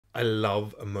I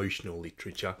love emotional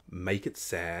literature. Make it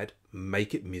sad,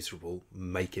 make it miserable,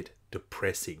 make it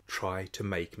depressing. Try to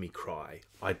make me cry.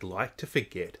 I'd like to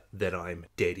forget that I'm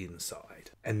dead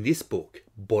inside. And this book,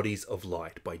 Bodies of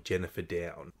Light by Jennifer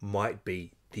Down, might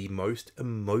be the most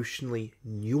emotionally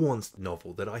nuanced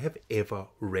novel that I have ever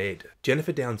read.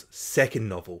 Jennifer Down's second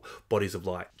novel, Bodies of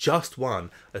Light, just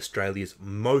won Australia's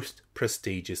most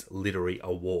prestigious literary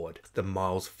award, the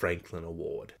Miles Franklin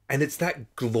Award. And it's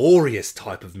that glorious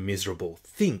type of miserable.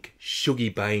 Think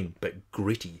Shuggie Bain but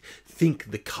gritty.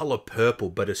 Think The Colour Purple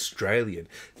but Australian.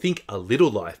 Think A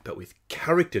Little Life but with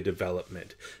character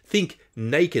development. Think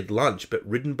Naked Lunch but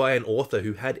written by an author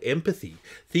who had empathy.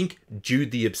 Think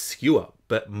Jude the Obscure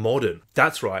but modern.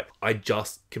 That's right, I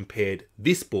just compared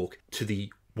this book to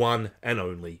the one and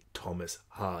only Thomas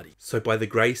Hardy. So by the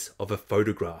grace of a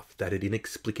photograph that had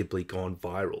inexplicably gone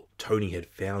viral, Tony had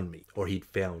found me, or he'd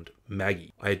found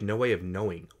Maggie. I had no way of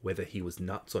knowing whether he was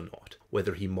nuts or not,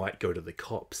 whether he might go to the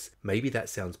cops. Maybe that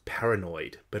sounds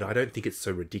paranoid, but I don't think it's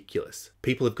so ridiculous.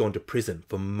 People have gone to prison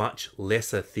for much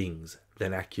lesser things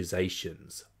than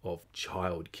accusations of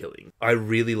child killing. I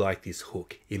really like this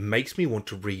hook. It makes me want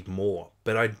to read more,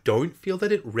 but I don't feel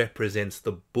that it represents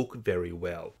the book very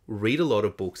well. Read a lot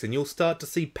of books and you'll start to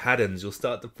see patterns, you'll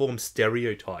start to form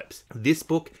stereotypes. This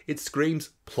book, it screams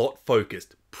plot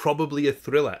focused, probably a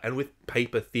thriller and with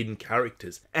paper thin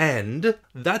characters. And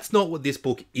that's not what this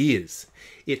book is.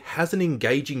 It has an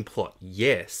engaging plot,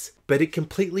 yes, but it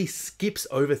completely skips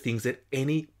over things that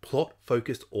any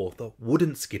plot-focused author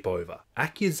wouldn't skip over.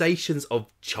 Accusations of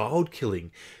child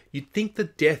killing. You'd think the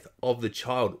death of the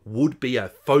child would be a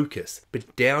focus,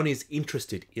 but Down is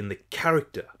interested in the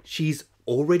character. She's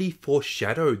already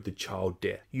foreshadowed the child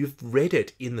death. You've read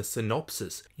it in the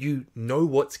synopsis. You know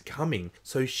what's coming,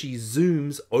 so she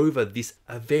zooms over this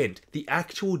event. The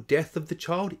actual death of the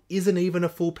child isn't even a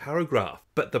full paragraph,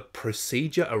 but the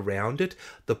procedure around it,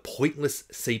 the pointless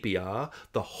CPR,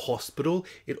 the hospital,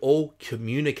 it all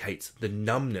communicates the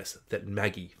numbness that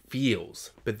Maggie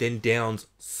feels. But then Downs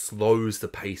slows the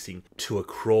pacing to a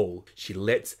crawl. She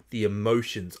lets the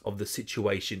emotions of the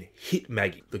situation hit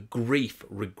Maggie. The grief,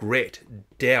 regret,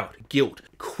 doubt, guilt,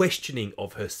 questioning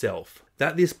of herself.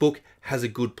 That this book has a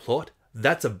good plot,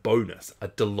 that's a bonus, a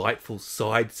delightful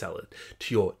side salad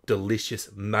to your delicious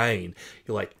main.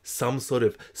 You're like some sort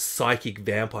of psychic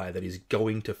vampire that is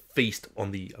going to feast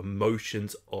on the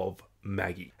emotions of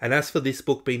Maggie. And as for this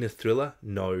book being a thriller,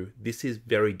 no, this is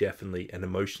very definitely an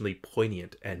emotionally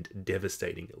poignant and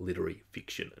devastating literary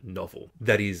fiction novel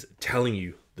that is telling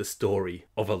you the story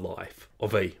of a life,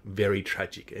 of a very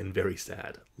tragic and very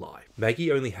sad life.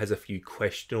 Maggie only has a few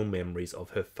questionable memories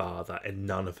of her father and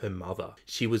none of her mother.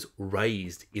 She was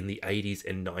raised in the 80s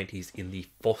and 90s in the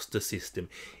foster system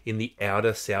in the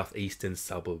outer southeastern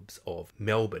suburbs of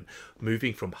Melbourne,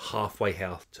 moving from halfway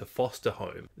house to foster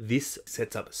home. This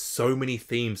sets up so many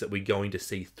themes that we're going to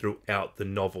see throughout the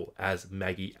novel as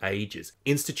Maggie ages.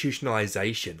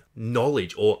 Institutionalization,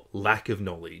 knowledge or lack of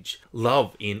knowledge,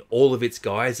 love in all of its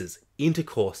guises,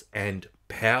 intercourse and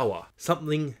power.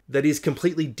 Something that is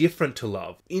completely different to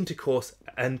love. Intercourse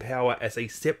and power as a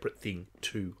separate thing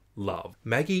to love.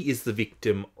 Maggie is the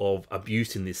victim of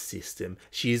abuse in this system.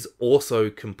 She is also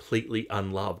completely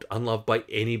unloved by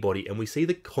anybody, and we see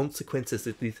the consequences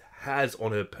that this has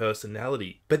on her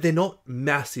personality. But they're not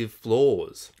massive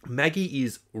flaws. Maggie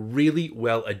is really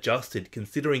well adjusted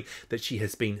considering that she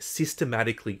has been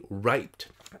systematically raped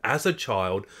as a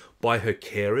child by her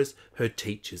carers, her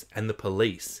teachers, and the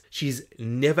police. She's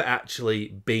never actually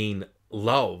been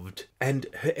loved, and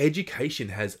her education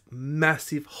has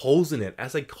massive holes in it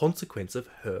as a consequence of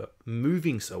her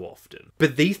moving so often.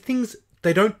 But these things,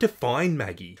 they don't define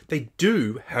Maggie. They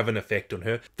do have an effect on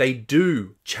her. They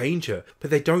do change her, but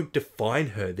they don't define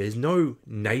her. There's no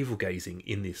navel gazing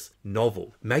in this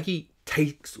novel. Maggie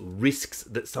takes risks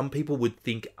that some people would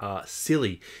think are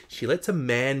silly. She lets a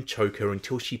man choke her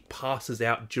until she passes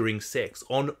out during sex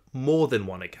on more than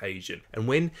one occasion. And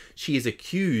when she is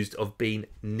accused of being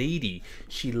needy,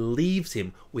 she leaves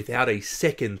him without a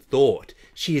second thought.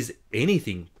 She is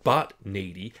anything but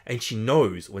needy, and she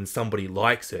knows when somebody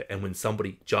likes her and when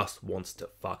somebody just wants to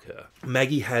fuck her.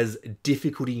 Maggie has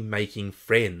difficulty making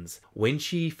friends. When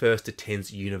she first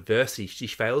attends university, she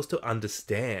fails to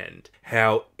understand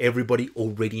how everybody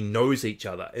already knows each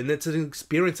other, and it's an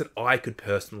experience that I could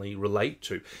personally relate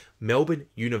to. Melbourne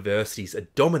universities are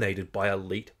dominated by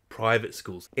elite private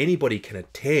schools. Anybody can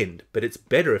attend, but it's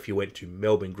better if you went to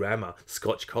Melbourne Grammar,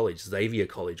 Scotch College, Xavier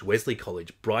College, Wesley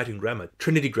College, Brighton Grammar,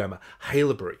 Trinity Grammar,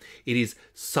 Haileybury. It is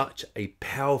such a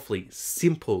powerfully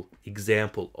simple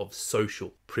example of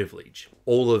social privilege.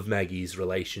 All of Maggie's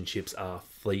relationships are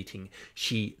fleeting.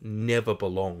 She never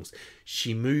belongs.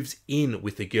 She moves in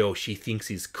with a girl she thinks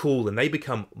is cool and they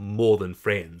become more than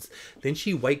friends. Then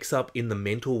she wakes up in the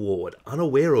mental ward,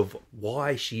 unaware of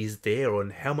why she is there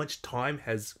and how much time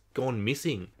has gone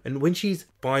missing. And when she's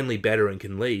finally better and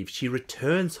can leave, she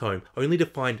returns home only to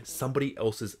find somebody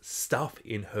else's stuff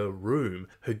in her room.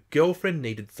 Her girlfriend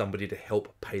needed somebody to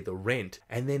help pay the rent,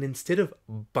 and then instead of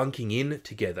bunking in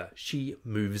together, she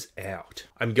moves out.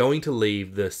 I'm going to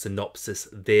leave the synopsis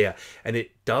there, and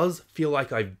it does feel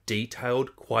like I've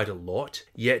detailed quite a lot,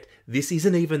 yet this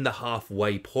isn't even the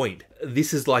halfway point.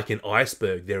 This is like an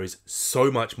iceberg. There is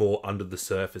so much more under the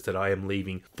surface that I am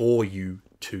leaving for you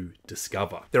to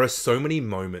discover. There are so many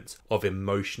moments of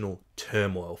emotional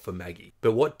turmoil for Maggie,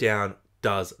 but what Down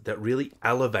does that really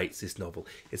elevates this novel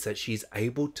is that she's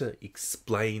able to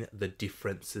explain the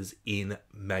differences in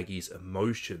Maggie's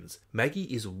emotions.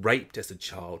 Maggie is raped as a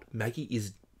child. Maggie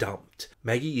is dumped.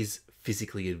 Maggie is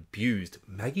physically abused.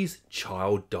 Maggie's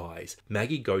child dies.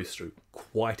 Maggie goes through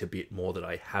quite a bit more that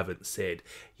I haven't said,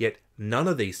 yet none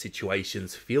of these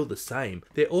situations feel the same.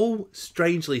 They're all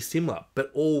strangely similar,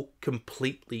 but all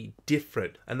completely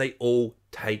different, and they all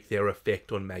take their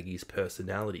effect on Maggie's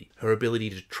personality, her ability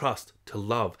to trust, to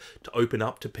love, to open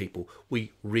up to people.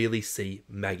 We really see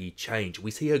Maggie change.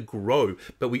 We see her grow,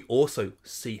 but we also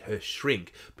see her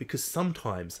shrink, because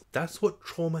sometimes that's what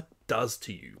trauma does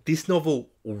to you. This novel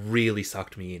really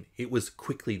sucked me in. It was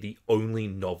quickly the only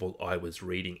novel I was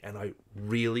reading, and I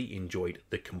really enjoyed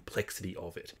the complexity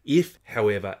of it. If,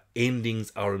 however,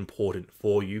 endings are important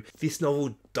for you, this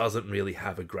novel doesn't really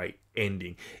have a great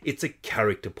ending. It's a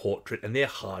character portrait, and they're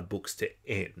hard books to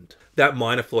end. That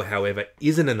minor flaw, however,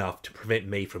 isn't enough to prevent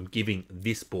me from giving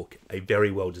this book a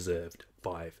very well-deserved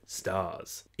 5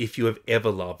 stars. If you have ever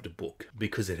loved a book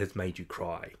because it has made you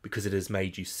cry, because it has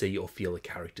made you see or feel a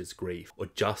character's grief, or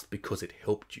just because it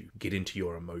helped you get into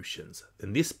your emotions,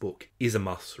 then this book is a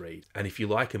must read. And if you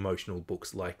like emotional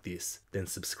books like this, then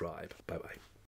subscribe. Bye bye.